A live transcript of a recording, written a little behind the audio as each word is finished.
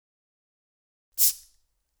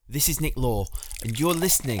This is Nick Law, and you're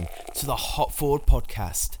listening to the Hop Forward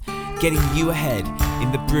podcast, getting you ahead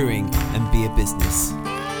in the brewing and beer business.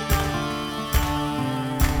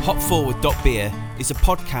 Hopforward.beer is a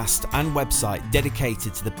podcast and website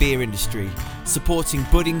dedicated to the beer industry, supporting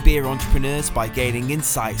budding beer entrepreneurs by gaining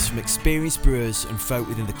insights from experienced brewers and folk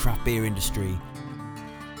within the craft beer industry.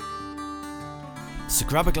 So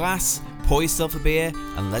grab a glass, pour yourself a beer,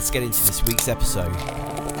 and let's get into this week's episode.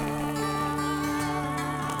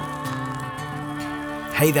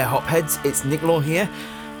 Hey there, Hopheads, it's Nick Law here.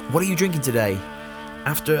 What are you drinking today?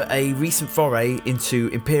 After a recent foray into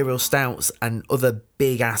Imperial Stouts and other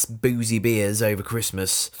big-ass boozy beers over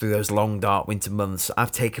Christmas through those long, dark winter months,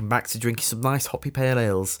 I've taken back to drinking some nice hoppy pale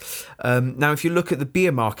ales. Now, if you look at the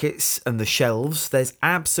beer markets and the shelves, there's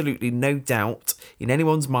absolutely no doubt in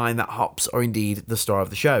anyone's mind that hops are indeed the star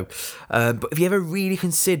of the show. But have you ever really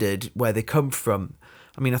considered where they come from?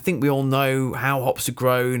 I mean, I think we all know how hops are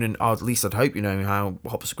grown, and or at least I'd hope you know how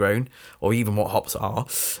hops are grown, or even what hops are.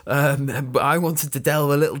 But I wanted to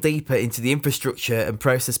delve a little deeper into the infrastructure and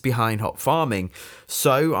process behind hop farming.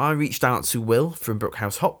 So I reached out to Will from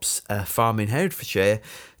Brookhouse Hops, a farm in Herefordshire,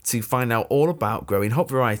 to find out all about growing hop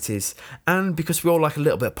varieties. And because we all like a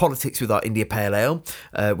little bit of politics with our India Pale Ale,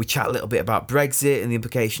 we chat a little bit about Brexit and the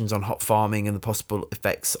implications on hop farming and the possible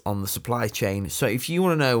effects on the supply chain. So if you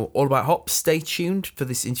want to know all about hops, stay tuned for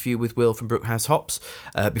this interview with Will from Brookhouse Hops.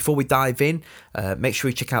 Before we dive in, make sure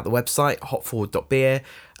you check out the website, hopforward.beer,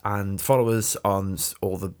 and follow us on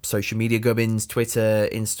all the social media gubbins, Twitter,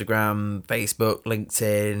 Instagram, Facebook,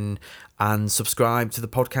 LinkedIn, and subscribe to the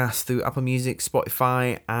podcast through Apple Music,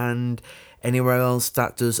 Spotify, and anywhere else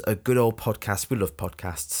that does a good old podcast. We love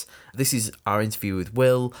podcasts. This is our interview with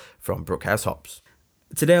Will from Brookhouse Hops.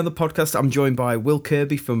 Today on the podcast, I'm joined by Will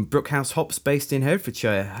Kirby from Brookhouse Hops based in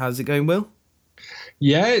Herefordshire. How's it going, Will?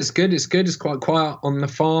 Yeah, it's good. It's good. It's quite quiet on the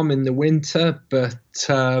farm in the winter, but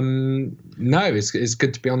no, it's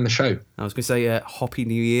good to be on the show. I was going to say Hoppy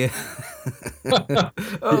New Year.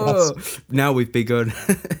 Yes. Now we've begun.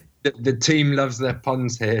 The team loves their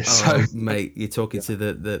puns here. So, mate, you're talking to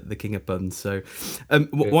the king of puns. So,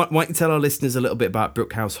 why don't you tell our listeners a little bit about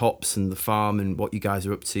Brookhouse Hops and the farm and what you guys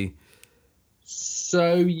are up to?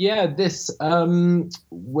 So yeah,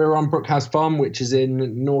 we're on Brookhouse Farm, which is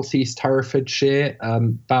in northeast Herefordshire,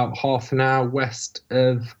 about half an hour west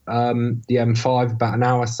of the M5, about an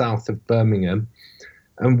hour south of Birmingham.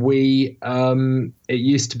 And it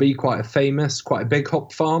used to be quite a big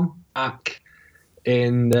hop farm back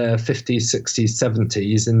in the 50s, 60s,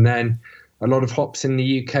 70s. And then a lot of hops in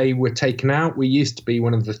the UK were taken out. We used to be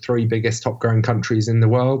one of the three biggest hop growing countries in the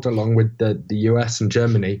world, along with the US and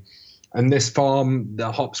Germany. And this farm,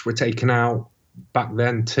 the hops were taken out back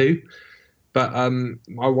then too. But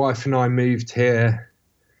my wife and I moved here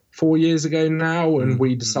 4 years ago now, and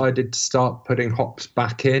we decided to start putting hops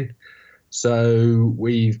back in. So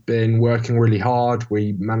we've been working really hard.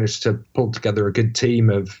 We managed to pull together a good team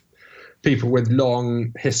of people with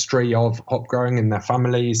long history of hop growing in their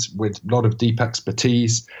families, with a lot of deep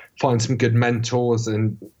expertise, find some good mentors,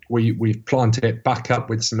 and we've planted it back up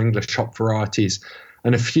with some English hop varieties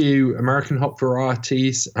and a few American hop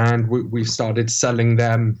varieties, and we've started selling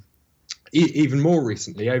them even more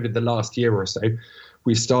recently. Over the last year or so,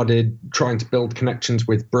 we started trying to build connections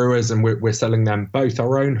with brewers, and we're selling them both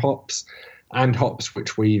our own hops and hops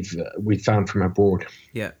which we've found from abroad.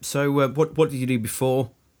 Yeah. So what did you do before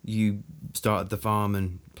you started the farm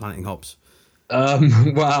and planting hops?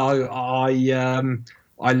 Well,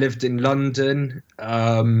 I lived in London.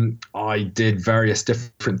 I did various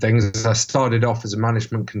different things. I started off as a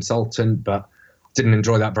management consultant, but didn't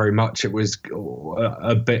enjoy that very much. It was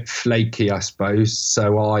a bit flaky, I suppose.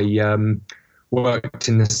 So I worked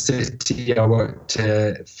in the city. I worked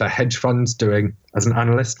for hedge funds as an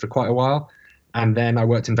analyst for quite a while. And then I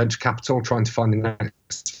worked in venture capital trying to find the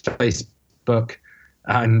next Facebook.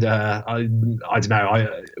 And I don't know,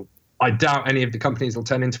 I doubt any of the companies will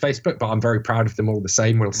turn into Facebook, but I'm very proud of them all the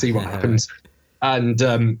same. We'll see what happens. And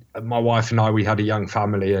my wife and I, we had a young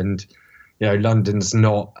family, and London's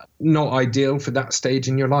not ideal for that stage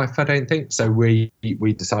in your life, I don't think. So we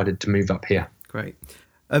decided to move up here. Great.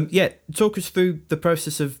 Talk us through the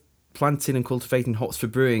process of planting and cultivating hops for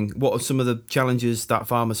brewing. What are some of the challenges that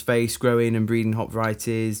farmers face growing and breeding hop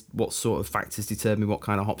varieties? What sort of factors determine what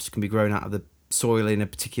kind of hops can be grown out of the soil in a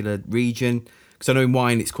particular region? Because I know in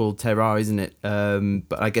wine it's called terroir, isn't it?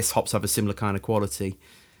 But I guess hops have a similar kind of quality.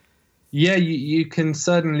 Yeah, you can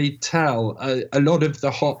certainly tell. A lot of the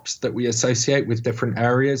hops that we associate with different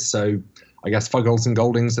areas, so I guess Fuggles and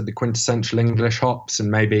Goldings are the quintessential English hops, and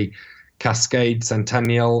maybe Cascade,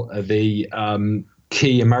 Centennial are the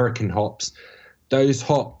key American hops. those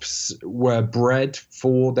hops were bred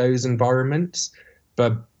for those environments,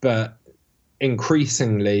 but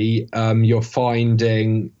increasingly you're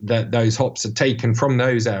finding that those hops are taken from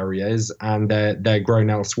those areas and they're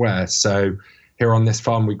grown elsewhere. So here on this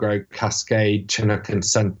farm we grow Cascade, Chinook, and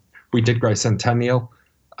we did grow Centennial.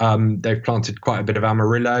 They've planted quite a bit of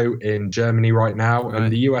Amarillo in Germany right now, right.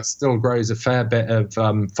 And the US still grows a fair bit of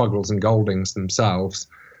Fuggles and Goldings themselves.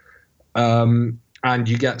 And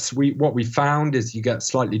you get what we found is you get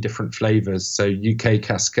slightly different flavors. So UK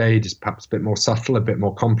Cascade is perhaps a bit more subtle, a bit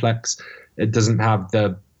more complex. It doesn't have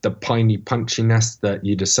the piney punchiness that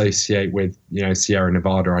you'd associate with, Sierra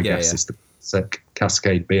Nevada, I guess, is the classic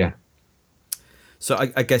Cascade beer. So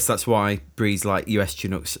I guess that's why breeds like US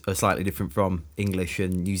Chinooks are slightly different from English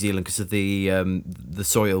and New Zealand, because of the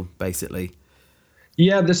soil, basically.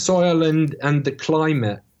 Yeah, the soil and the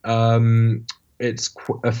climate. It's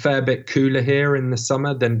a fair bit cooler here in the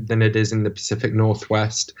summer than it is in the Pacific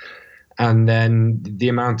Northwest. And then the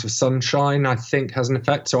amount of sunshine, I think, has an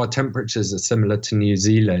effect. So our temperatures are similar to New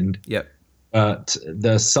Zealand. Yep. But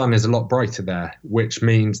the sun is a lot brighter there, which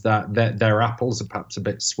means that their apples are perhaps a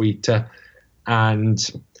bit sweeter.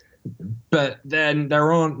 But then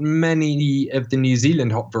there aren't many of the New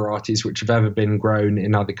Zealand hop varieties which have ever been grown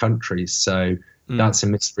in other countries. So that's a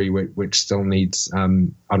mystery which still needs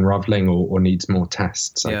unraveling or needs more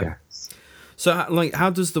tests, I guess. So, how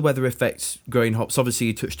does the weather affect growing hops? Obviously,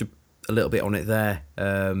 you touched a little bit on it there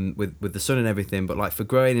with the sun and everything, but for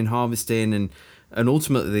growing and harvesting and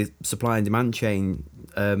ultimately the supply and demand chain.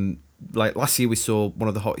 Last year we saw one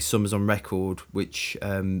of the hottest summers on record, which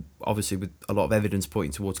obviously with a lot of evidence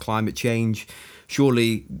pointing towards climate change.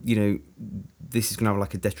 Surely, this is going to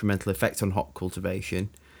have a detrimental effect on hop cultivation.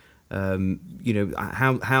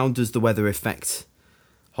 How does the weather affect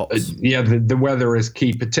hops? The weather is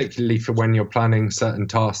key, particularly for when you're planning certain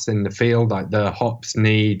tasks in the field. Like the hops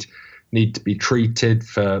need to be treated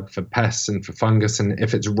for pests and for fungus, and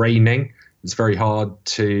if it's raining, it's very hard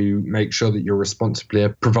to make sure that you're responsibly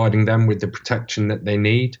providing them with the protection that they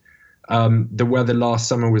need. The weather last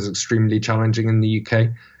summer was extremely challenging in the UK.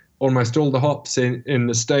 Almost all the hops in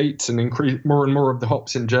the States and more and more of the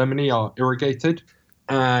hops in Germany are irrigated.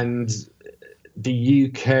 And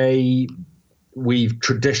the UK, we've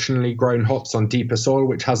traditionally grown hops on deeper soil,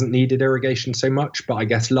 which hasn't needed irrigation so much. But I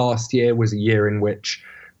guess last year was a year in which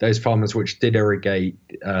those farmers which did irrigate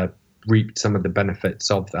reaped some of the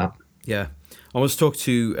benefits of that. Yeah. I was talking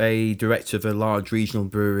to a director of a large regional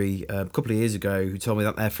brewery a couple of years ago who told me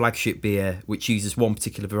that their flagship beer, which uses one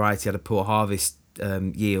particular variety, had a poor harvest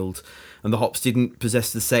yield, and the hops didn't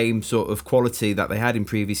possess the same sort of quality that they had in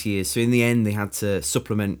previous years. So in the end, they had to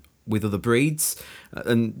supplement with other breeds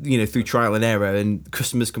and through trial and error, and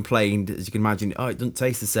customers complained, as you can imagine, it doesn't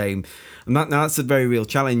taste the same. And that's a very real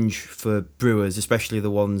challenge for brewers, especially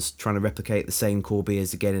the ones trying to replicate the same core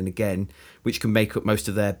beers again and again, which can make up most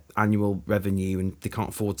of their annual revenue, and they can't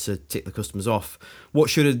afford to tick the customers off.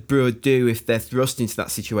 What should a brewer do if they're thrust into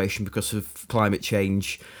that situation because of climate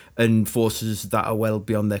change and forces that are well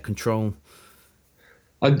beyond their control?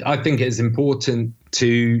 I think it's important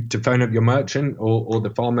to phone up your merchant or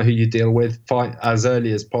the farmer who you deal with as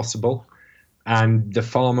early as possible. And the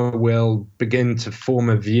farmer will begin to form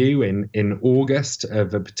a view in August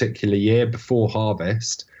of a particular year before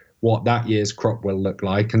harvest, what that year's crop will look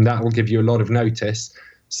like. And that will give you a lot of notice.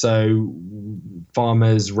 So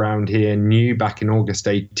farmers around here knew back in August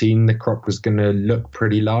 18 the crop was going to look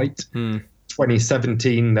pretty light.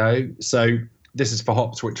 2017, though, so this is for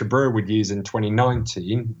hops which a brewer would use in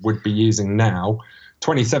 2019, would be using now.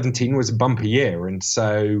 2017 was a bumper year. And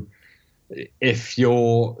so if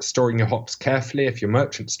you're storing your hops carefully, if your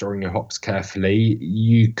merchant's storing your hops carefully,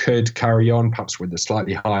 you could carry on perhaps with a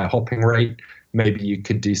slightly higher hopping rate. Maybe you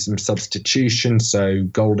could do some substitution. So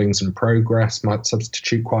Goldings and Progress might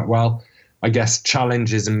substitute quite well. I guess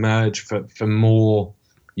challenges emerge for more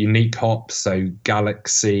unique hops. So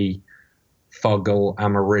Galaxy, Fuggle,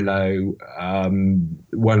 Amarillo,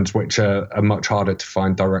 ones which are much harder to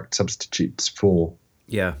find direct substitutes for.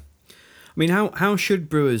 Yeah. I mean, how should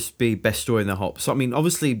brewers be best storing their hops? I mean,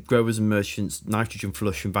 obviously growers and merchants nitrogen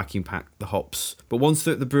flush and vacuum pack the hops, but once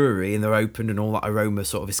they're at the brewery and they're open and all that aroma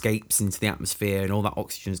sort of escapes into the atmosphere and all that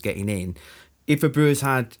oxygen is getting in, if a brewer's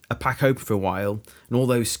had a pack open for a while and all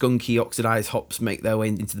those skunky oxidized hops make their way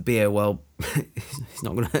into the beer, well, it's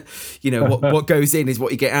not going to, what goes in is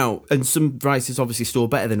what you get out. And some varieties obviously store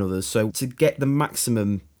better than others. So to get the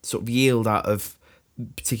maximum sort of yield out of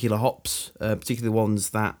particular hops, particularly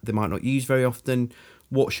ones that they might not use very often,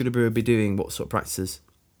 what should a brewer be doing? What sort of practices?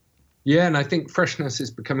 Yeah, and I think freshness is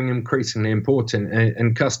becoming increasingly important,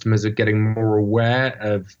 and customers are getting more aware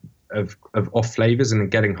of of off flavors and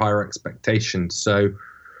getting higher expectations. So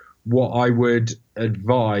what I would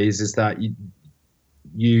advise is that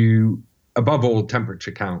you above all,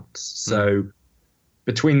 temperature counts. So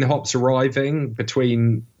between the hops arriving,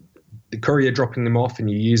 between the courier dropping them off and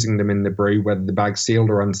you using them in the brew, whether the bag's sealed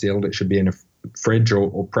or unsealed, it should be in a fridge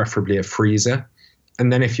or preferably a freezer.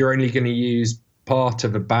 And then if you're only going to use part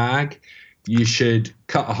of a bag, you should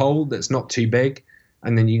cut a hole that's not too big,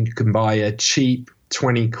 and then you can buy a cheap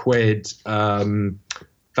 20 quid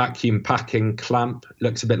vacuum packing clamp.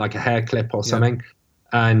 Looks a bit like a hair clip or something.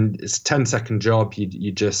 And it's a 10-second job.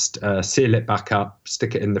 You just seal it back up,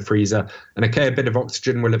 stick it in the freezer. And okay, a bit of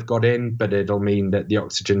oxygen will have got in, but it'll mean that the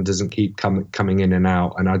oxygen doesn't keep coming in and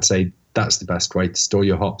out. And I'd say that's the best way to store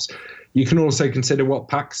your hops. You can also consider what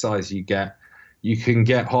pack size you get. You can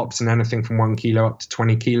get hops in anything from 1 kilo up to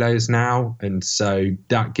 20 kilos now. And so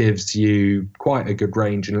that gives you quite a good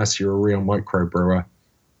range, unless you're a real microbrewer,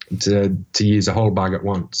 to use a whole bag at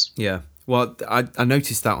once. Yeah. Well, I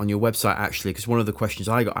noticed that on your website, actually, because one of the questions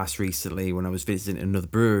I got asked recently when I was visiting another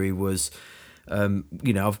brewery was,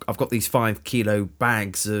 I've got these 5 kilo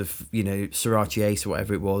bags of, Sriracha Ace or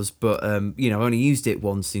whatever it was, but, I only used it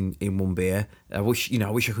once in one beer. I wish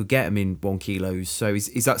I could get them in 1 kilos. So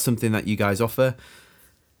is that something that you guys offer?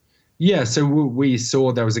 Yeah, so we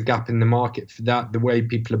saw there was a gap in the market for that. The way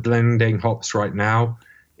people are blending hops right now,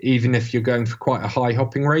 even if you're going for quite a high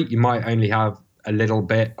hopping rate, you might only have a little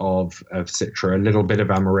bit of Citra, a little bit of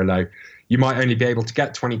Amarillo. You might only be able to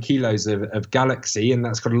get 20 kilos of Galaxy, and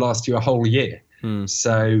that's got to last you a whole year.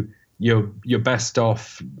 So you're best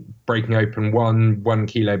off breaking open one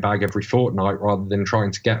kilo bag every fortnight rather than trying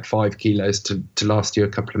to get 5 kilos to last you a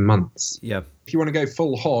couple of months. Yeah. If you want to go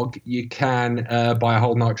full hog, you can buy a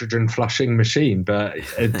whole nitrogen flushing machine, but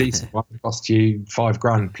a decent one costs you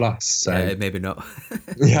 $5,000 plus. So yeah, maybe not.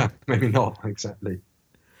 Yeah, maybe not exactly.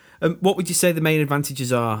 What would you say the main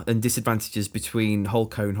advantages are and disadvantages between whole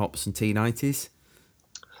cone hops and T90s?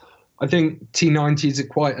 I think T90s are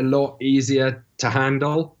quite a lot easier to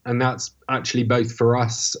handle, and that's actually both for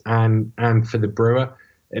us and for the brewer.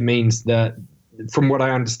 It means that, from what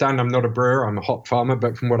I understand, I'm not a brewer, I'm a hop farmer,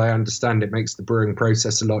 but from what I understand, it makes the brewing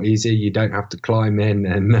process a lot easier. You don't have to climb in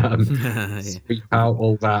and sweep out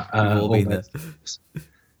all that.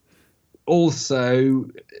 Also,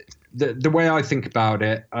 the way I think about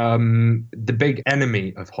it, the big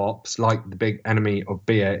enemy of hops, like the big enemy of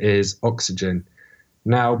beer, is oxygen.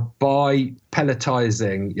 Now, by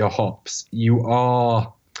pelletizing your hops, you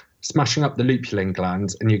are smashing up the lupulin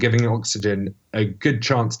glands and you're giving oxygen a good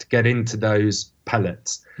chance to get into those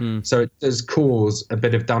pellets. So it does cause a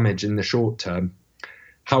bit of damage in the short term.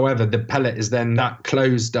 However, the pellet is then that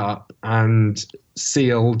closed up and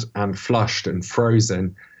sealed and flushed and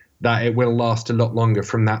frozen that it will last a lot longer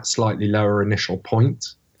from that slightly lower initial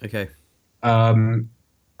point. Okay.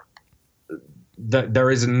 There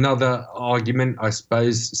is another argument, I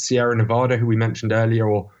suppose. Sierra Nevada, who we mentioned earlier,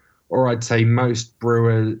 or I'd say most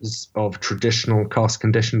brewers of traditional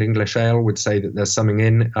cask-conditioned English ale would say that there's something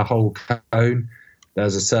in a whole cone.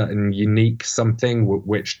 There's a certain unique something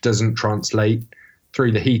which doesn't translate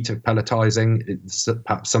through the heat of pelletizing.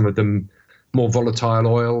 Perhaps some of them more volatile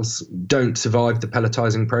oils don't survive the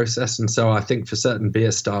pelletizing process. And so I think for certain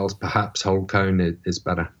beer styles, perhaps whole cone is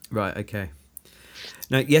better. Right, okay.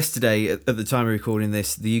 Now, yesterday, at the time of recording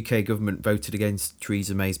this, the UK government voted against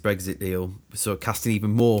Theresa May's Brexit deal, so casting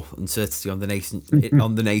even more uncertainty on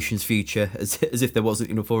the nation's future, as if there wasn't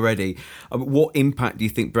enough already. What impact do you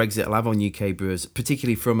think Brexit will have on UK brewers,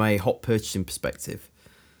 particularly from a hop purchasing perspective?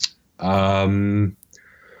 Well,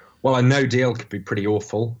 a no deal could be pretty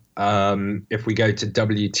awful. If we go to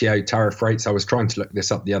WTO tariff rates, I was trying to look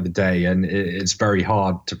this up the other day, and it's very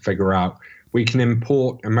hard to figure out. We can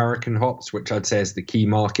import American hops, which I'd say is the key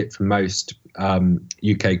market for most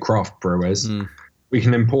UK craft brewers. We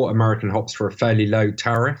can import American hops for a fairly low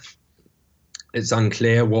tariff. It's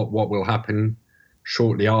unclear what will happen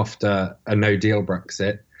shortly after a no-deal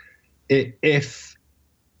Brexit. If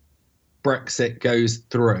Brexit goes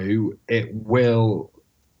through, it will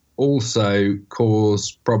also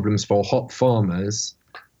cause problems for hop farmers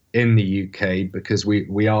in the UK, because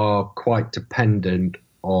we are quite dependent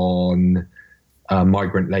on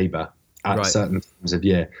migrant labour at certain times of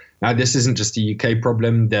year. Now, this isn't just a UK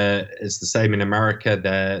problem. It's the same in America.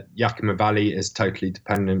 The Yakima Valley is totally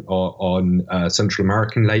dependent on Central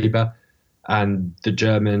American labour, and the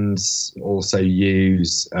Germans also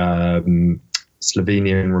use Slovenian,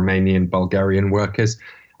 Romanian, Bulgarian workers.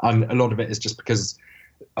 And a lot of it is just because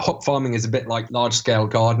hop farming is a bit like large-scale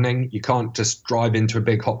gardening. You can't just drive into a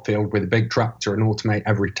big hop field with a big tractor and automate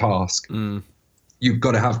every task. You've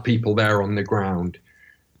got to have people there on the ground.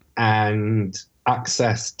 and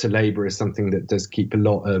access to labour is something that does keep a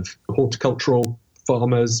lot of horticultural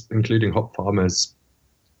farmers, including hop farmers,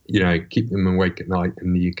 keep them awake at night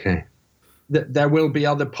in the UK. There will be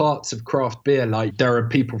other parts of craft beer, like there are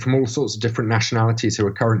people from all sorts of different nationalities who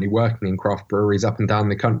are currently working in craft breweries up and down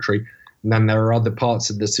the country. And then there are other parts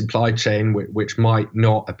of the supply chain which might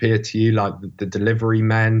not appear to you, like the delivery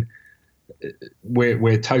men.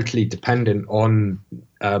 We're totally dependent on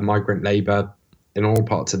migrant labour in all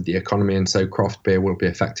parts of the economy, and so craft beer will be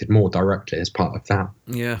affected more directly as part of that.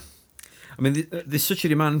 Yeah. I mean, there's such a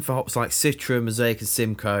demand for hops like Citra, Mosaic and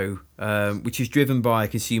Simcoe, which is driven by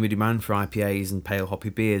consumer demand for IPAs and pale hoppy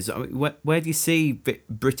beers. I mean, where do you see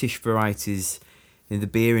British varieties in the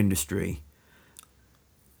beer industry?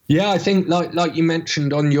 Yeah, I think like you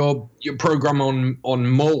mentioned on your programme on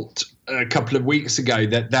malt a couple of weeks ago,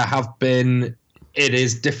 that it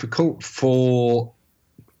is difficult for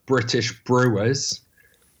British brewers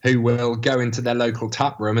who will go into their local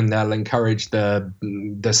tap room and they'll encourage the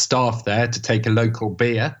staff there to take a local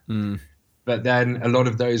beer. But then a lot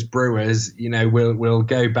of those brewers, will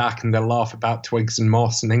go back and they'll laugh about twigs and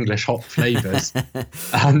moss and English hop flavours.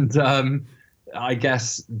 And I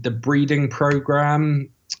guess the breeding programme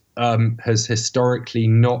has historically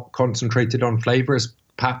not concentrated on flavour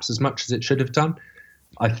perhaps as much as it should have done.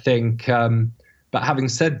 I think... But having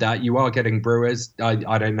said that, you are getting brewers. I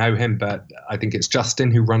don't know him, but I think it's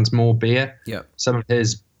Justin who runs More Beer. Yeah. Some of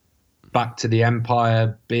his Back to the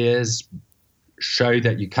Empire beers show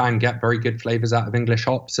that you can get very good flavours out of English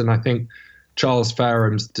hops. And I think Charles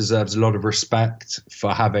Farehams deserves a lot of respect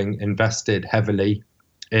for having invested heavily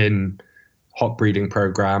in hop breeding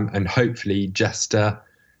programme, and hopefully Jester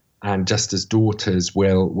and Jester's daughters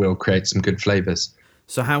will create some good flavours.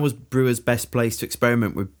 So how was brewers best placed to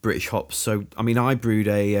experiment with British hops? So, I mean, I brewed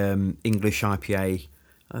a English IPA,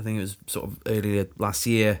 I think it was sort of earlier last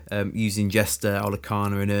year, using Jester,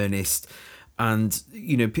 Olicana and Ernest. And,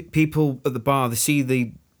 people at the bar, they see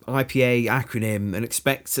the IPA acronym and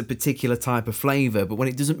expect a particular type of flavour, but when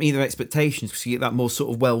it doesn't meet their expectations, because you get that more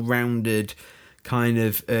sort of well-rounded kind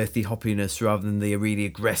of earthy hoppiness rather than the really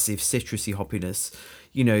aggressive citrusy hoppiness,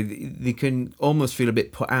 they can almost feel a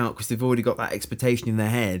bit put out because they've already got that expectation in their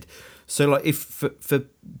head. So, like, if for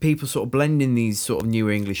people sort of blending these sort of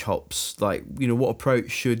newer English hops, like, what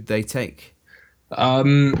approach should they take?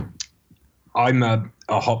 I'm a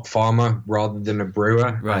hop farmer rather than a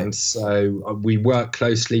brewer. Right. And so we work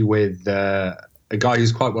closely with a guy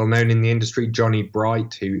who's quite well known in the industry, Johnny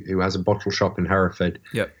Bright, who has a bottle shop in Hereford.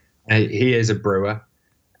 Yep. He is a brewer.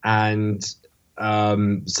 And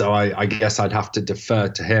so I guess I'd have to defer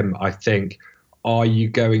to him. I think, are you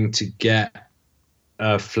going to get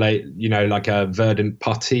like a verdant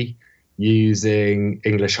putty using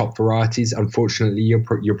English hop varieties? Unfortunately,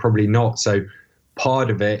 you're probably not. So part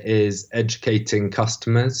of it is educating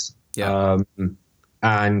customers,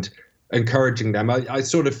 and encouraging them. I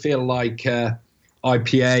sort of feel like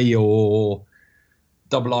IPA or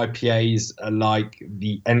double IPAs are like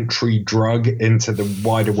the entry drug into the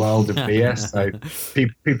wider world of beer. So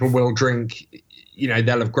people will drink,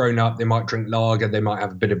 they'll have grown up, they might drink lager, they might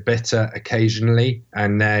have a bit of bitter occasionally,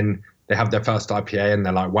 and then they have their first IPA and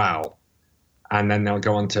they're like, wow. And then they'll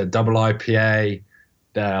go on to double IPA,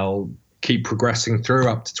 they'll keep progressing through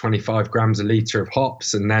up to 25 grams a litre of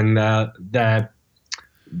hops, and then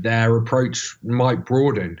their approach might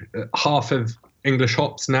broaden. Half of English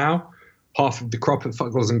hops now, half of the crop at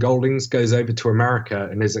Fuggles and Goldings goes over to America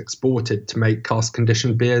and is exported to make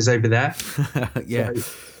cask-conditioned beers over there. Yeah. So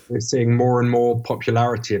we're seeing more and more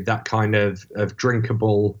popularity of that kind of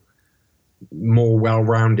drinkable, more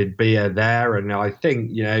well-rounded beer there. And I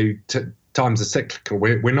think, times are cyclical.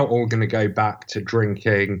 We're not all going to go back to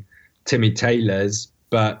drinking Timmy Taylor's,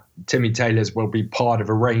 but Timmy Taylor's will be part of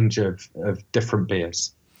a range of different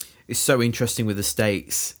beers. It's so interesting with the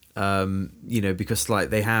States, because like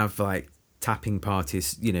they have like tapping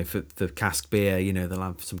parties, for cask beer, they'll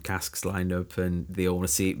have some casks lined up and they all want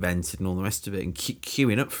to see it vented and all the rest of it and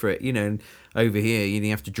queuing up for it, and over here, you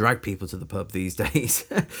have to drag people to the pub these days.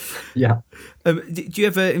 Yeah. Do you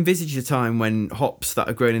ever envisage a time when hops that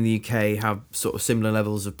are grown in the UK have sort of similar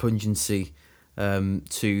levels of pungency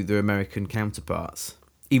to their American counterparts,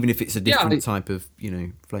 even if it's a different type of,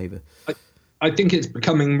 flavour? I think it's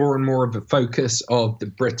becoming more and more of a focus of the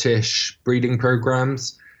British breeding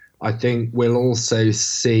programs. I think we'll also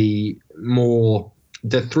see more.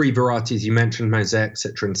 The three varieties you mentioned, Mosaic,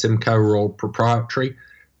 Citra, and Simcoe, are all proprietary,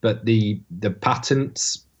 but the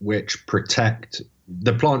patents which protect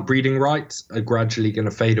the plant breeding rights are gradually going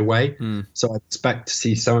to fade away. So I expect to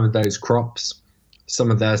see some of those crops,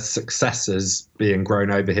 some of their successors being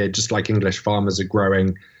grown over here, just like English farmers are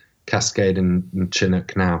growing Cascade and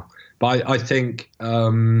Chinook now. But I think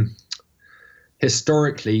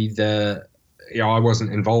historically, I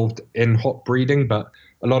wasn't involved in hop breeding, but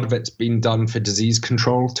a lot of it's been done for disease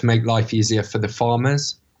control to make life easier for the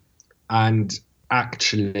farmers. And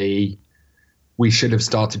actually, we should have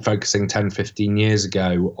started focusing 10, 15 years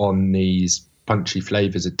ago on these punchy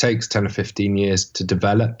flavors. It takes 10 or 15 years to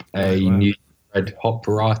develop a new red hop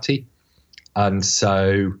variety. And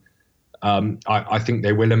so I think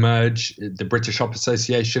they will emerge. The British Hop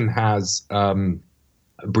Association has a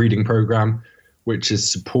breeding program which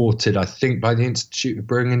is supported, I think, by the Institute of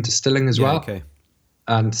Brewing and Distilling as well. Okay.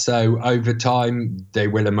 And so over time, they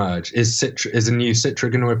will emerge. Is a new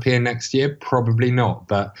Citra going to appear next year? Probably not.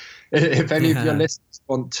 But if any of your listeners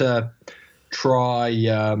want to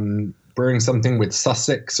try brewing something with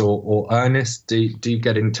Sussex or Ernest, do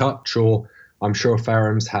get in touch. Or I'm sure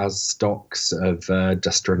Ferrums has stocks of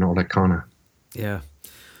Duster and Olicana. Yeah.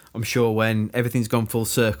 I'm sure when everything's gone full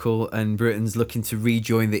circle and Britain's looking to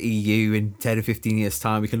rejoin the EU in 10 or 15 years'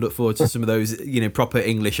 time, we can look forward to some of those, proper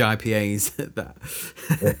English IPAs.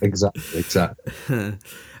 Exactly.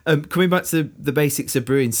 Coming back to the basics of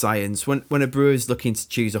brewing science, when a brewer is looking to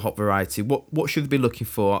choose a hop variety, what should they be looking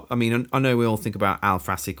for? I mean, I know we all think about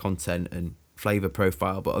alpha acid content and flavour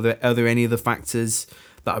profile, but are there any other factors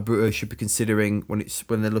that a brewer should be considering when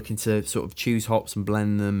they're looking to sort of choose hops and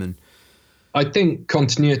blend them? And I think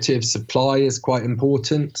continuity of supply is quite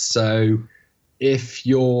important. So if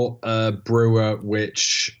you're a brewer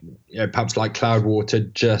which, perhaps like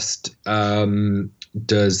Cloudwater, just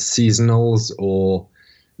does seasonals or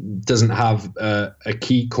doesn't have a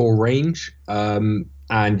key core range,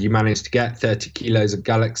 and you manage to get 30 kilos of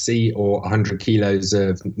Galaxy or 100 kilos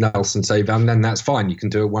of Nelson Sauvin, then that's fine. You can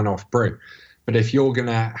do a one-off brew. But if you're going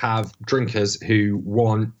to have drinkers who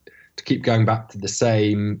want to keep going back to the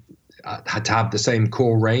same to have the same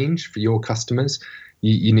core range for your customers,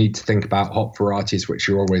 you need to think about hop varieties which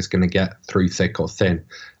you're always going to get through thick or thin.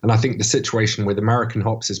 And I think the situation with American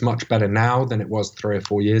hops is much better now than it was 3 or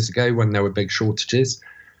 4 years ago when there were big shortages.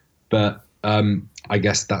 But I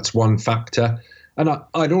guess that's one factor. And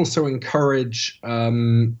I'd also encourage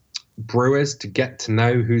brewers to get to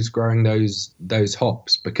know who's growing those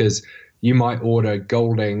hops, because you might order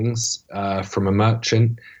Goldings from a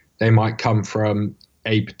merchant. They might come from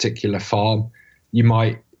a particular farm.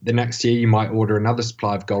 The next year you might order another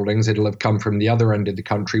supply of Goldings. It'll have come from the other end of the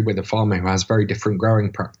country with a farmer who has very different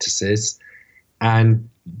growing practices. And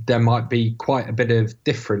there might be quite a bit of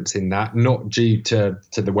difference in that, not due to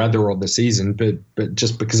the weather or the season, but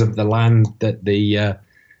just because of the land that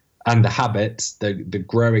and the habits, the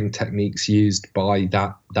growing techniques used by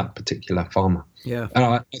that particular farmer. Yeah. And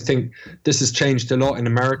I think this has changed a lot in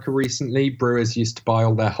America recently. Brewers used to buy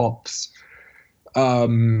all their hops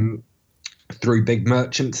through big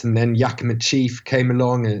merchants, and then Yakima Chief came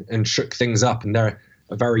along and shook things up, and they're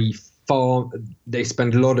they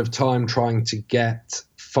spend a lot of time trying to get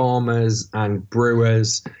farmers and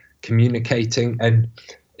brewers communicating, and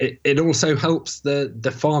it also helps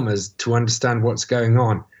the farmers to understand what's going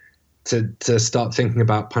on, to start thinking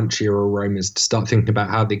about punchier aromas, to start thinking about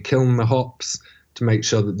how they kiln the hops, to make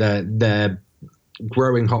sure that they're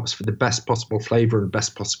growing hops for the best possible flavor and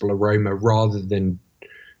best possible aroma, rather than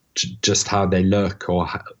just how they look or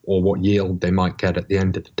what yield they might get at the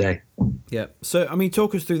end of the day. Yeah. So, I mean,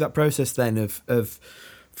 talk us through that process then of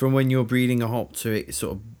from when you're breeding a hop to it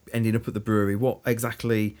sort of ending up at the brewery. What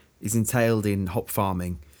exactly is entailed in hop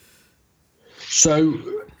farming? So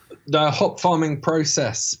the hop farming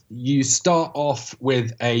process, you start off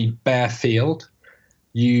with a bare field.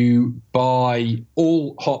 You buy,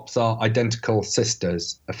 all hops are identical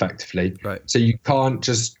sisters, effectively. Right. So you can't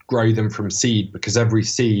just grow them from seed, because every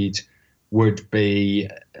seed would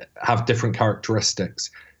have different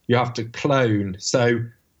characteristics. You have to clone. So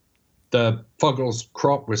the Fuggles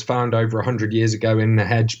crop was found over 100 years ago in the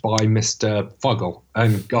hedge by Mr. Fuggle,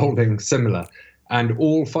 and Golding similar. And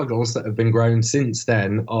all Fuggles that have been grown since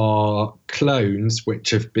then are clones which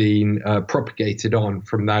have been propagated on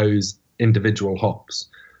from those individual hops.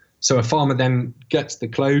 So a farmer then gets the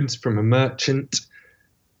clones from a merchant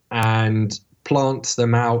and plants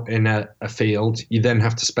them out in a field. You then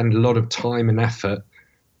have to spend a lot of time and effort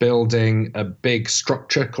building a big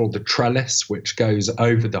structure called the trellis, which goes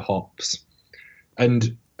over the hops.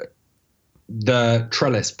 And the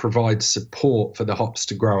trellis provides support for the hops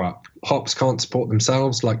to grow up. Hops can't support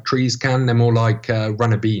themselves like trees can. They're more like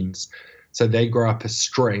runner beans. So they grow up a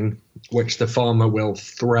string, which the farmer will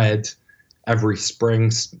thread every spring,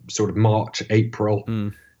 sort of March, April.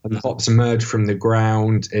 And the hops emerge from the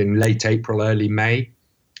ground in late April, early May,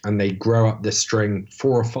 and they grow up this string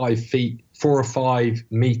 4 or 5 feet 4 or 5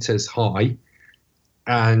 meters high.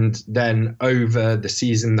 And then over the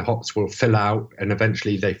season, the hops will fill out, and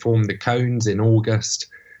eventually they form the cones in August.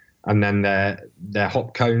 And then they're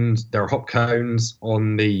hop cones. There are hop cones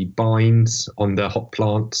on the bines on the hop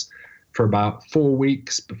plants for about 4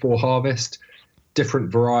 weeks before harvest.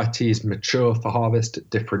 Different varieties mature for harvest at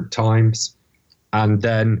different times. And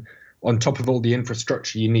then on top of all the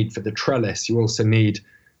infrastructure you need for the trellis, you also need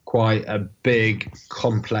quite a big,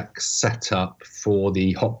 complex setup for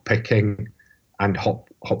the hop picking and hop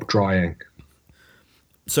drying.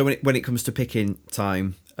 So when it comes to picking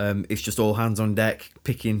time, it's just all hands on deck,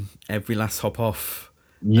 picking every last hop off.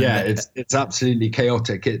 Yeah, it's absolutely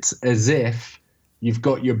chaotic. It's as if you've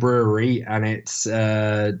got your brewery and it's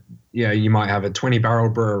you might have a 20-barrel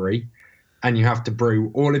brewery, and you have to brew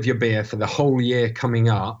all of your beer for the whole year coming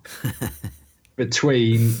up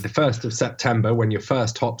between the 1st of September, when your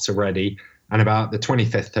first hops are ready, and about the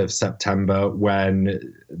 25th of September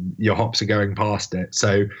when your hops are going past it.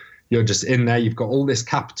 So you're just in there, you've got all this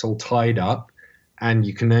capital tied up, and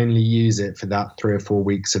you can only use it for that 3 or 4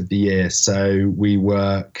 weeks of the year. So we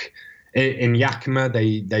work in Yakima,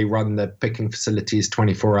 they run the picking facilities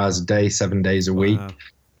 24 hours a day, 7 days a week.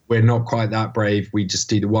 We're not quite that brave. We just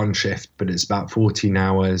do the one shift, but it's about 14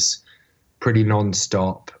 hours, pretty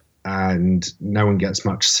non-stop, and no one gets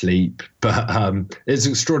much sleep. But it's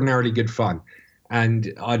extraordinarily good fun.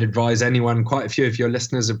 And I'd advise anyone, quite a few of your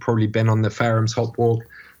listeners have probably been on the Farehams Hop Walk.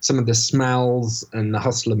 Some of the smells and the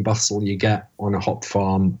hustle and bustle you get on a hop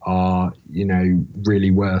farm are,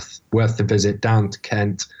 really worth the visit down to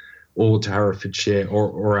Kent or to Herefordshire,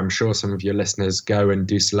 or I'm sure some of your listeners go and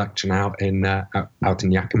do selection out in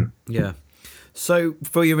Yakima. Yeah. So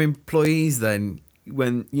for your employees then,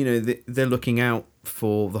 when, they're looking out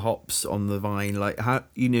for the hops on the vine, like how,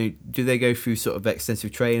 do they go through sort of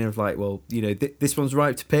extensive training of like, well, this one's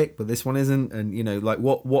right to pick, but this one isn't? And, like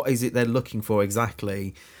what is it they're looking for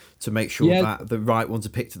exactly to make sure that the right ones are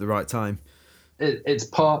picked at the right time? It's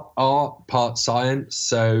part art, part science.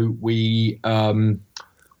 So we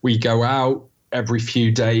go out every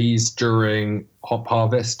few days during hop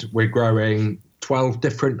harvest. We're growing 12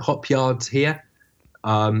 different hop yards here.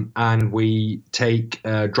 And we take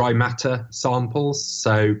dry matter samples.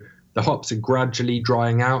 So the hops are gradually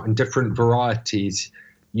drying out, and different varieties,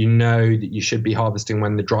 that you should be harvesting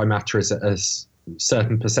when the dry matter is at a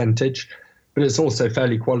certain percentage. But it's also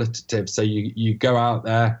fairly qualitative. So you go out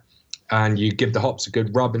there and you give the hops a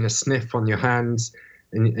good rub and a sniff on your hands,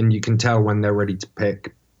 and you can tell when they're ready to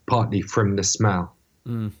pick, partly from the smell.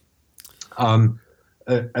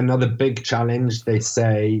 Another big challenge, they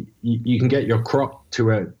say you can get your crop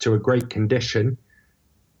to a great condition,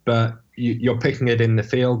 but you're picking it in the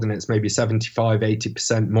field and it's maybe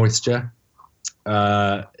 75-80% moisture.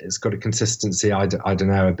 It's got a consistency, I don't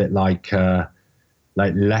know, a bit like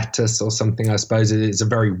lettuce or something, I suppose. It's a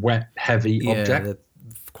very wet, heavy object. They're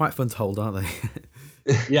quite fun to hold, aren't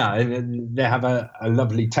they? Yeah, and they have a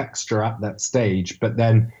lovely texture at that stage, but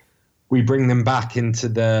then we bring them back into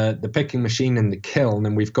the picking machine in the kiln,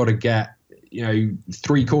 and we've got to get,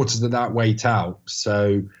 3/4 of that weight out.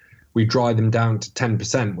 So we dry them down to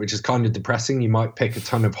 10%, which is kind of depressing. You might pick a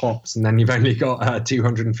ton of hops and then you've only got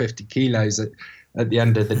 250 kilos at the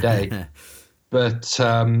end of the day. But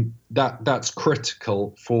that's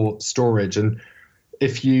critical for storage. And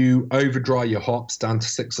if you over dry your hops down to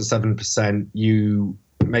 6 or 7%, you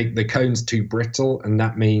make the cones too brittle, and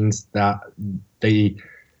that means that the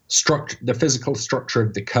physical structure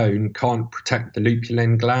of the cone can't protect the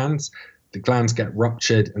lupulin glands. The glands get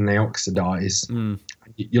ruptured and they oxidize.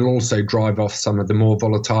 You'll also drive off some of the more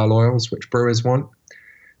volatile oils, which brewers want.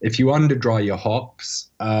 If you under dry your hops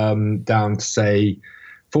down to, say,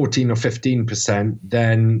 14 or 15%,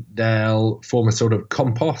 then they'll form a sort of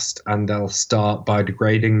compost and they'll start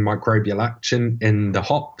biodegrading. Microbial action in the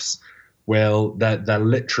hops they're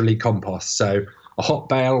literally compost. So a hop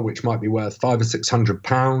bale, which might be worth £500 or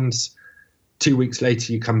 £600, 2 weeks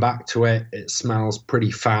later you come back to it, it smells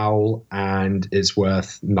pretty foul and is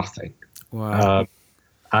worth nothing. Wow.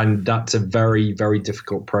 And that's a very, very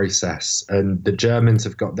difficult process. And the Germans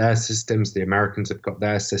have got their systems, the Americans have got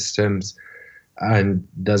their systems, and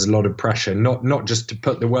there's a lot of pressure, not just to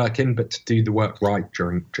put the work in, but to do the work right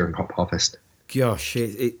during hop harvest. Gosh,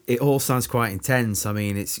 it all sounds quite intense. I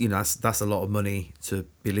mean, it's that's a lot of money to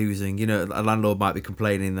be losing. A landlord might be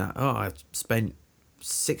complaining that, I spent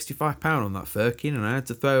 £65 on that firkin and I had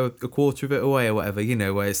to throw a quarter of it away or whatever.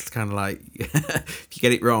 Where it's kind of like if you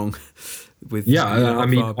get it wrong with I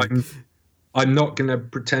mean, I'm not going to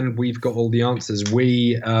pretend we've got all the answers.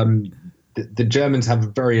 We the Germans have a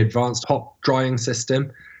very advanced hop drying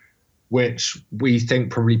system. which we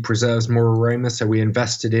think probably preserves more aroma. So we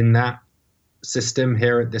invested in that system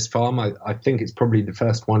here at this farm. I think it's probably the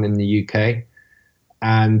first one in the UK,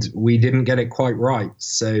 and we didn't get it quite right.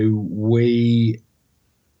 So we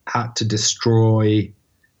had to destroy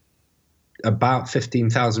about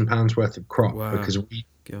 £15,000 worth of crop. Wow. Because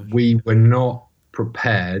we were not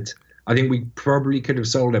prepared. I think we probably could have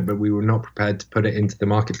sold it, but we were not prepared to put it into the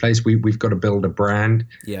marketplace. We've got to build a brand.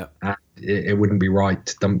 Yeah. And it wouldn't be right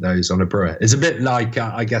to dump those on a brewer. It's a bit like,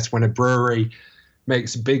 I guess, when a brewery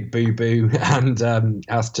makes a big boo-boo and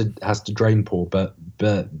has to drain pour, but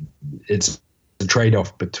it's a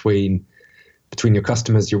trade-off between your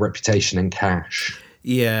customers, your reputation, and cash.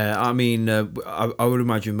 Yeah, I mean, I would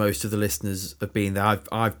imagine most of the listeners have been there.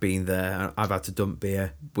 I've been there. I've had to dump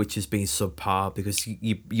beer, which has been subpar, because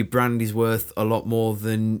your brand is worth a lot more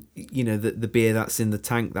than, you know, the beer that's in the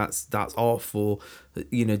tank that's off, or,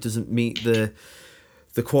 you know, doesn't meet the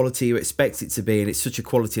quality you expect it to be. And it's such a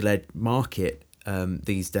quality-led market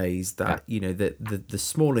these days that, you know, the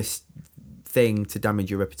smallest thing to damage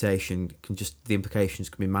your reputation the implications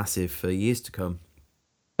can be massive for years to come.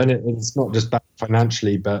 And it's not just bad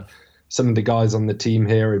financially, but some of the guys on the team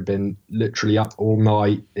here have been literally up all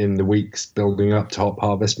night in the weeks building up to hop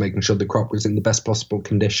harvest, making sure the crop was in the best possible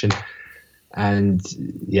condition. And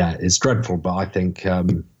yeah, it's dreadful, but I think I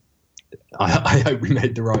hope we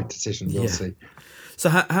made the right decision. We'll see. So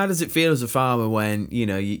how does it feel as a farmer when, you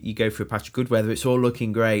know, you go through a patch of good weather, it's all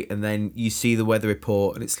looking great, and then you see the weather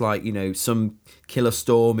report and it's like, you know, some killer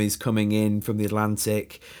storm is coming in from the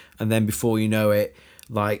Atlantic, and then before you know it,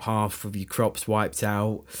 like half of your crops wiped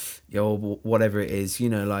out, or whatever it is, you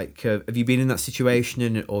know, like, have you been in that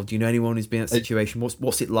situation, or do you know anyone who's been in that situation?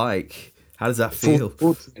 What's it like? How does that feel?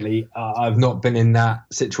 Fortunately, I've not been in that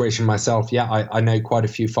situation myself yet. I know quite a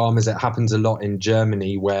few farmers. It happens a lot in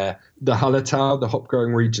Germany, where the Hallertau, the hop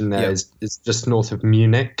growing region there, is just north of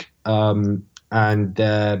Munich, and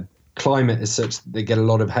their climate is such that they get a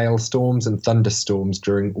lot of hailstorms and thunderstorms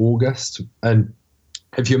during August. And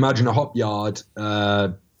if you imagine a hop yard,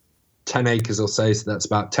 10 acres or so that's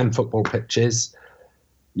about 10 football pitches.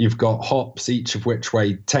 You've got hops, each of which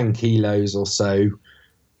weigh 10 kilos or so,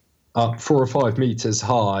 up 4 or 5 meters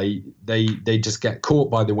high. They just get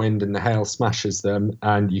caught by the wind and the hail smashes them,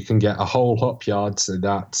 and you can get a whole hop yard. So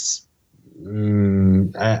that's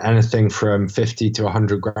anything from 50 to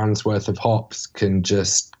 100 grams worth of hops can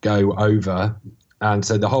just go over. And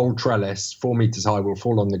so the whole trellis, 4 meters high, will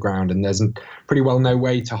fall on the ground, and there's pretty well no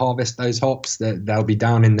way to harvest those hops. They'll be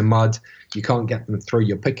down in the mud. You can't get them through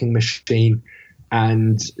your picking machine.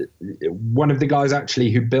 And one of the guys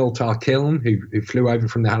actually who built our kiln, who flew over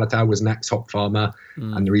from the Hallertau, was an ex-hop farmer.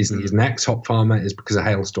 And the reason he's an ex-hop farmer is because a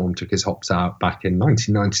hailstorm took his hops out back in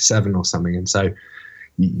 1997 or something. And so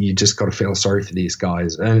you just got to feel sorry for these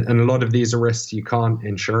guys. And a lot of these are risks you can't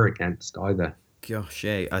insure against either. Gosh,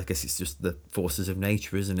 yeah, I guess it's just the forces of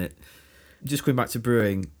nature, isn't it? Just going back to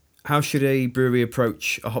brewing, how should a brewery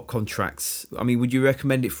approach a hop contract? I mean, would you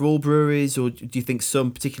recommend it for all breweries, or do you think some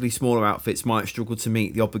particularly smaller outfits might struggle to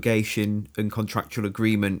meet the obligation and contractual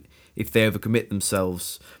agreement if they overcommit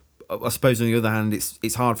themselves? I suppose on the other hand,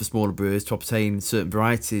 it's hard for smaller brewers to obtain certain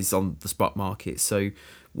varieties on the spot market. So,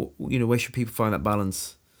 you know, where should people find that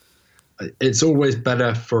balance? It's always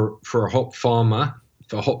better for a hop farmer,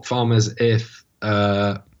 for hop farmers, if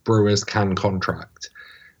brewers can contract.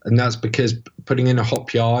 And that's because putting in a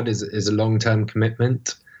hop yard is a long-term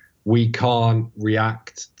commitment. We can't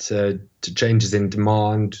react to changes in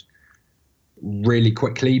demand really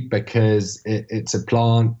quickly, because it's a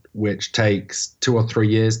plant which takes 2 or 3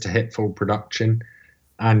 years to hit full production,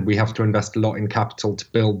 and we have to invest a lot in capital to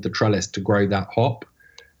build the trellis to grow that hop.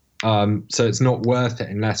 So it's not worth it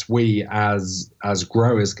unless we as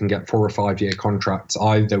growers can get 4 or 5 year contracts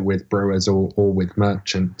either with brewers or with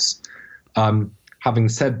merchants. Having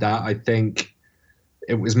said that, I think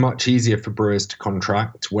it was much easier for brewers to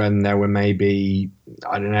contract when there were maybe,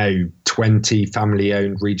 20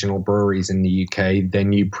 family-owned regional breweries in the UK. They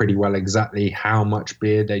knew pretty well exactly how much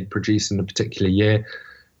beer they'd produce in a particular year.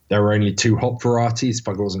 There were only 2 hop varieties,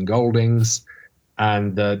 Fuggles and Goldings,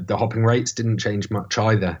 and the hopping rates didn't change much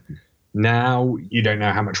either. Now, you don't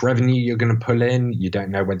know how much revenue you're going to pull in. You don't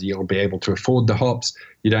know whether you'll be able to afford the hops.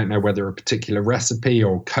 You don't know whether a particular recipe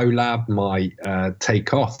or collab might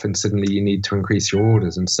take off, and suddenly you need to increase your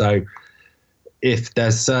orders. And so if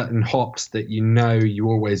there's certain hops that you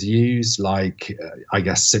always use, like I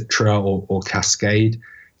guess Citra or Cascade,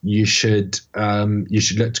 you should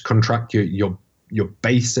look to contract your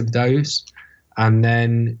base of those, and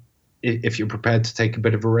then if you're prepared to take a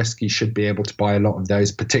bit of a risk, you should be able to buy a lot of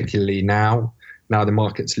those, particularly now now the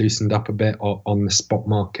market's loosened up a bit on the spot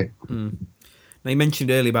market. Now, you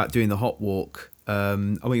mentioned earlier about doing the hop walk. I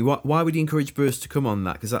mean, why would you encourage brewers to come on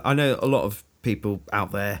that? Because I know a lot of people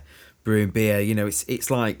out there brewing beer,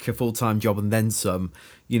 it's like a full-time job and then some,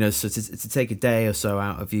 so to take a day or so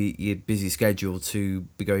out of your busy schedule to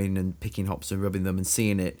be going and picking hops and rubbing them and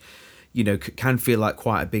seeing it, can feel like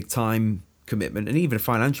quite a big time commitment and even a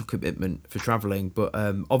financial commitment for traveling. But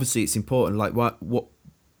obviously it's important. Like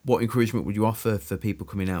what encouragement would you offer for people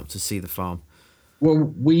coming out to see the farm?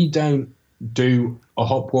 Well, we don't do a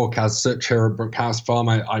hop walk as such here at Brookhouse Farm.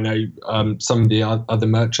 I know some of the other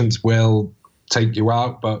merchants will take you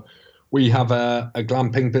out, but we have a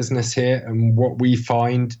glamping business here, and what we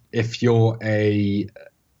find, if you're a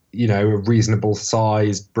reasonable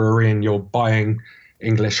sized brewery and you're buying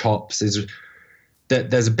English hops, is that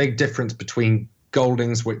there's a big difference between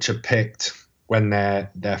Goldings, which are picked when they're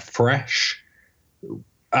fresh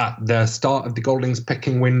at the start of the Goldings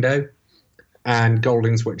picking window, and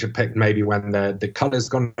Goldings which are picked maybe when the colour's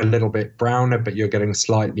gone a little bit browner, but you're getting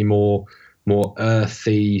slightly more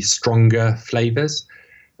earthy, stronger flavours.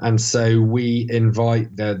 And so we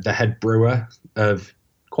invite the head brewer of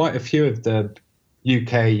quite a few of the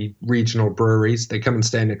UK regional breweries. They come and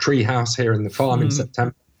stay in a tree house here in the farm in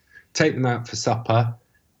September, take them out for supper,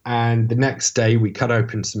 and the next day we cut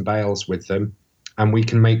open some bales with them, and we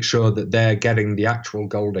can make sure that they're getting the actual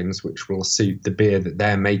Goldings, which will suit the beer that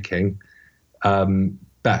they're making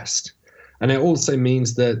best. And it also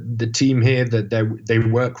means that the team here, that they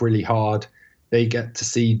work really hard. They get to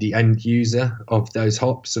see the end user of those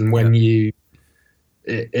hops, and when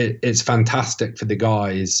it's fantastic for the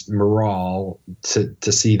guys' morale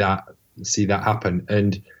to see that happen.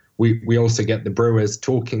 And we also get the brewers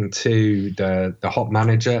talking to the hop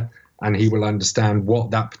manager, and he will understand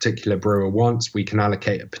what that particular brewer wants. We can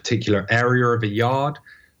allocate a particular area of a yard,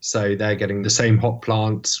 so they're getting the same hop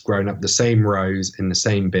plants grown up the same rows in the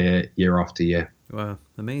same beer year after year. Wow,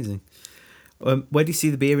 amazing. Where do you see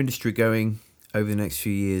the beer industry going over the next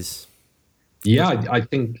few years? Yeah, I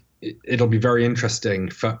think it'll be very interesting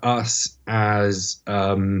for us as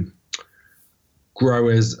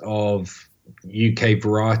growers of UK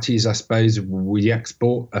varieties. I suppose we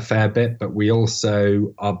export a fair bit, but we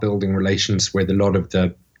also are building relations with a lot of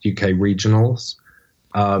the UK regionals.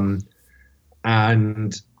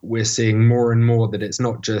 And we're seeing more and more that it's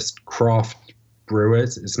not just craft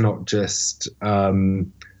brewers, it's not just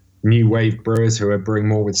new wave brewers who are brewing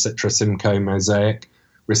more with Citra, Simcoe, Mosaic.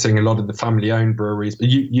 We're seeing a lot of the family-owned breweries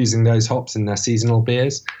using those hops in their seasonal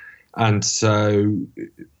beers. And so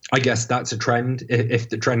I guess that's a trend. If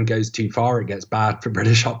the trend goes too far, it gets bad for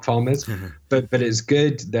British hop farmers. Mm-hmm. But it's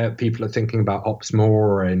good that people are thinking about hops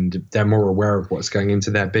more and they're more aware of what's going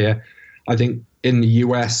into their beer. I think in the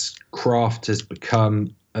US, craft has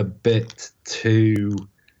become a bit too...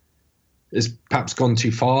 it's perhaps gone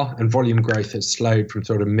too far, and volume growth has slowed from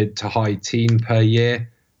sort of mid to high teen per year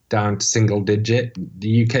down to single digit.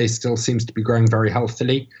 The UK still seems to be growing very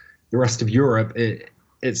healthily. The rest of Europe,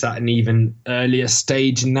 it's at an even earlier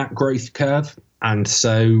stage in that growth curve, and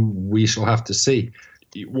so we shall have to see.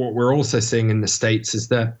 What we're also seeing in the States is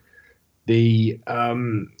that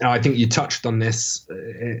I think you touched on this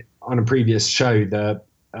on a previous show, the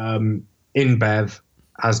InBev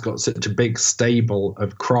has got such a big stable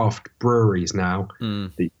of craft breweries now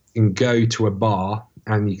that you can go to a bar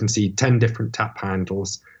and you can see 10 different tap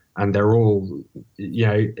handles, and they're all,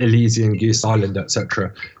 Elysian, Goose Island,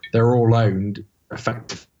 etc. They're all owned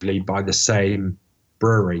effectively by the same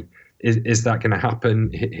brewery. Is that going to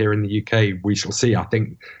happen here in the UK? We shall see. I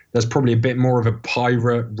think there's probably a bit more of a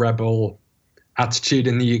pirate rebel attitude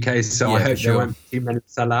in the UK, so I hope there won't be too many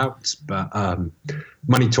sellouts, but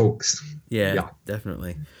money talks. Yeah,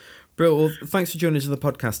 definitely. Bro, well, thanks for joining us on the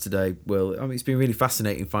podcast today, Will. I mean, it's been really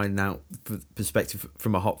fascinating finding out the perspective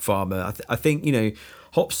from a hop farmer. I think,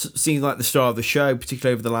 hops seem like the star of the show,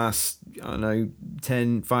 particularly over the last,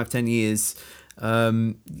 10 years.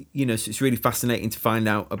 So it's really fascinating to find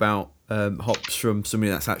out about hops from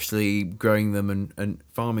somebody that's actually growing them and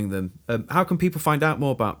farming them. How can people find out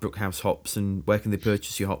more about Brookhouse hops, and where can they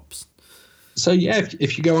purchase your hops? So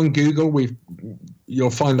if you go on Google, you'll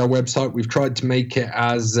find our website. We've tried to make it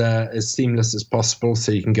as seamless as possible,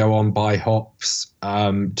 so you can go on, buy hops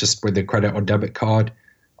just with a credit or debit card.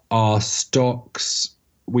 Our stocks,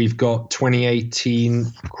 we've got 2018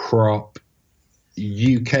 crop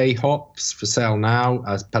UK hops for sale now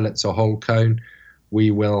as pellets or whole cone.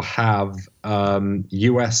 We will have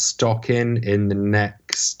US stock in the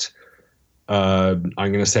next, I'm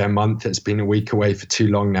going to say a month. It's been a week away for too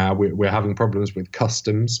long now. We're having problems with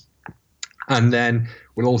customs. And then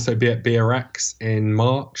we'll also be at BRX in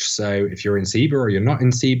March. So if you're in Seaber or you're not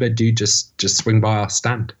in Seaber, do just swing by our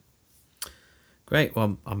stand. Great.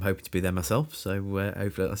 Well, I'm hoping to be there myself. So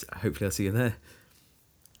hopefully I'll see you there.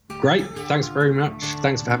 Great. Thanks very much.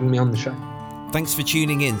 Thanks for having me on the show. Thanks for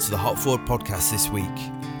tuning in to the Hop Forward podcast this week.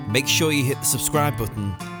 Make sure you hit the subscribe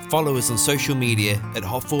button, follow us on social media at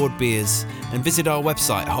Hop Forward Beers, and visit our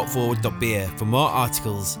website hopforward.beer for more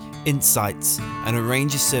articles, insights, and a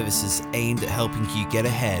range of services aimed at helping you get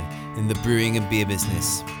ahead in the brewing and beer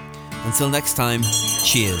business. Until next time,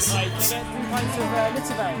 cheers.